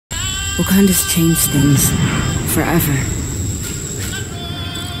Wakanda's changed things forever.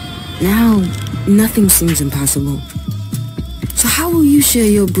 Now, nothing seems impossible. So how will you share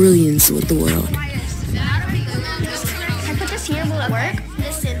your brilliance with the world? I put this here, will it work?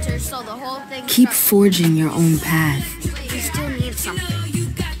 This center, so the whole thing. Keep forging your own path. We still need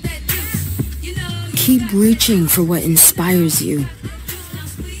something. Keep reaching for what inspires you.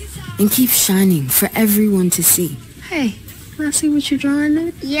 And keep shining for everyone to see. Hey, can I see what you're drawing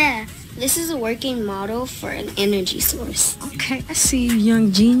there? Yeah, this is a working model for an energy source. Okay, I see you,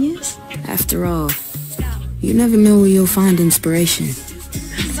 young genius. After all, you never know where you'll find inspiration.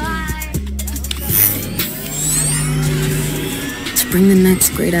 Bye. To bring the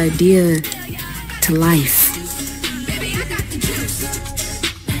next great idea to life.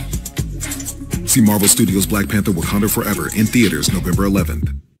 See Marvel Studios' Black Panther: Wakanda Forever in theaters November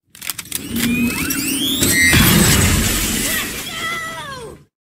 11th.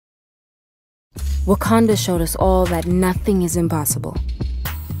 Wakanda showed us all that nothing is impossible.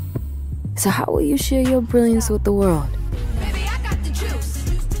 So how will you share your brilliance with the world?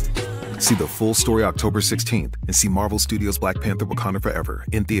 See the full story October 16th and see Marvel Studios' Black Panther: Wakanda Forever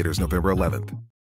in theaters November 11th.